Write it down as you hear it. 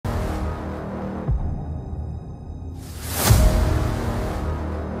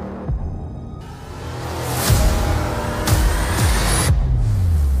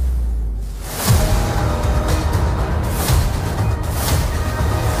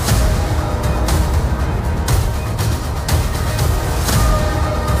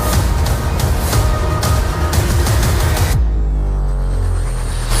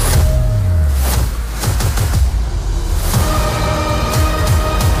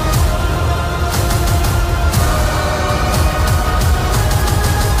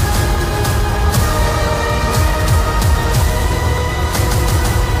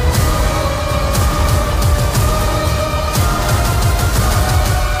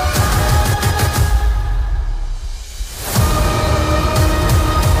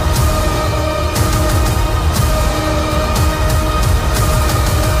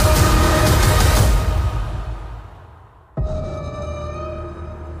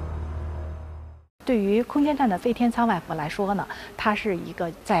对于空间站的飞天舱外服来说呢，它是一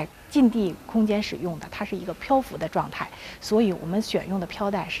个在近地空间使用的，它是一个漂浮的状态，所以我们选用的飘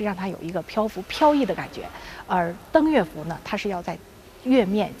带是让它有一个漂浮飘逸的感觉。而登月服呢，它是要在月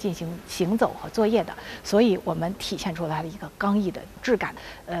面进行行走和作业的，所以我们体现出来的一个刚毅的质感，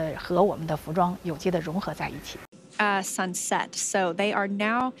和我们的服装有机的融合在一起。 sunset. So they are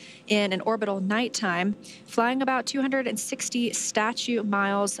now in an orbital nighttime, flying about 260 statute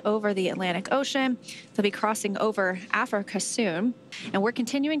miles over the Atlantic Ocean. They'll be crossing over Africa soon. And we're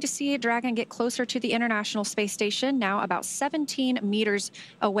continuing to see Dragon get closer to the International Space Station, now about 17 meters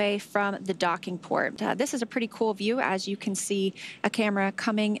away from the docking port. This is a pretty cool view, as you can see a camera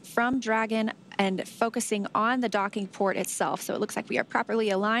coming from Dragon and focusing on the docking port itself. So it looks like we are properly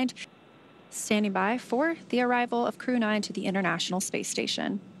aligned. Standing by for the arrival of Crew 9 to the International Space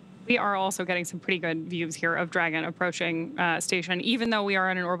Station. We are also getting some pretty good views here of Dragon approaching station, even though we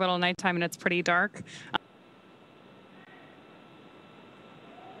are in an orbital nighttime and it's pretty dark.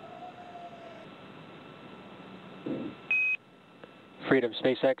 Freedom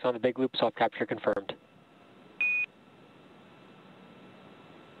SpaceX on the big loop, soft capture confirmed.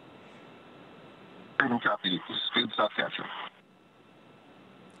 Freedom copy. This is Freedom soft capture.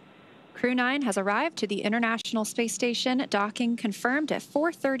 Crew 9 has arrived to the International Space Station, docking confirmed at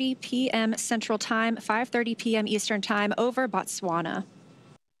 4:30 p.m. Central Time, 5:30 p.m. Eastern Time over Botswana.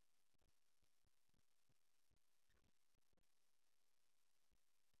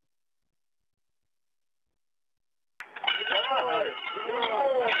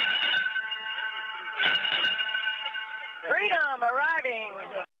 Freedom arriving.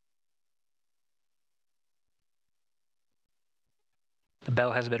 The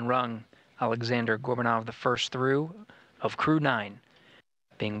bell has been rung. Alexander Gorbanov, the first through of Crew 9,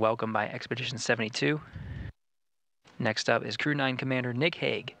 being welcomed by Expedition 72. Next up is Crew 9 Commander Nick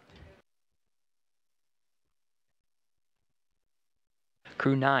Hague.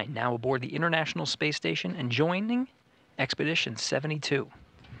 Crew 9 now aboard the International Space Station and joining Expedition 72.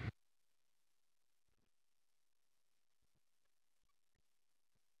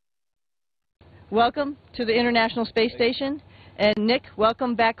 Welcome to the International Space Station. And Nick,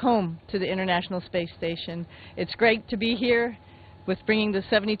 welcome back home to the International Space Station. It's great to be here with bringing the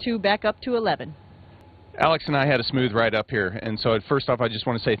 72 back up to 11. Alex and I had a smooth ride up here, and so first off I just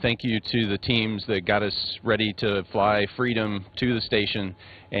want to say thank you to the teams that got us ready to fly Freedom to the station,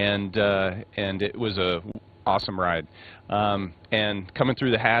 and it was a awesome ride. And coming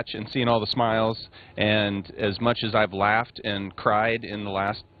through the hatch and seeing all the smiles, and as much as I've laughed and cried in the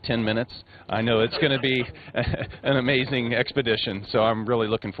last 10 minutes, I know it's going to be an amazing expedition, so I'm really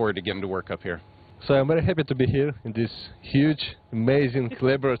looking forward to getting to work up here. So I'm very happy to be here in this huge, amazing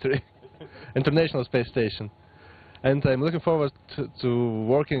laboratory, International Space Station. And I'm looking forward to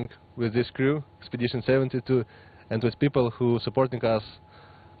working with this crew, Expedition 72, and with people who are supporting us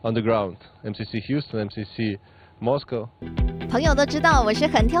on the ground, MCC Houston, MCC Moscow. 朋友都知道我是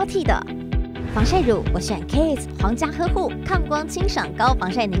很挑剔的，防晒乳我选 KISS 皇家呵护抗光清爽高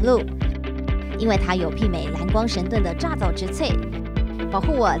防晒凝露，因为它有媲美蓝光神盾的乍早植萃，保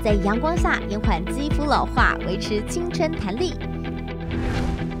护我在阳光下延缓肌肤老化，维持青春弹力，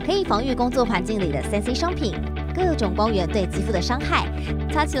可以防御工作环境里的3C 商品，各种光源对肌肤的伤害，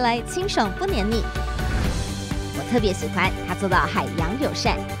擦起来清爽不黏腻。我特别喜欢它做到海洋友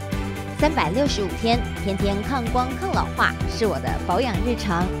善，365天，天天抗光抗老化，是我的保养日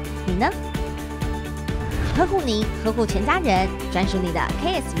常。你呢？呵护您，呵护全家人，专属你的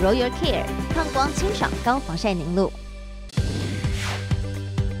KISS Royal Care 抗光清爽高防晒凝露。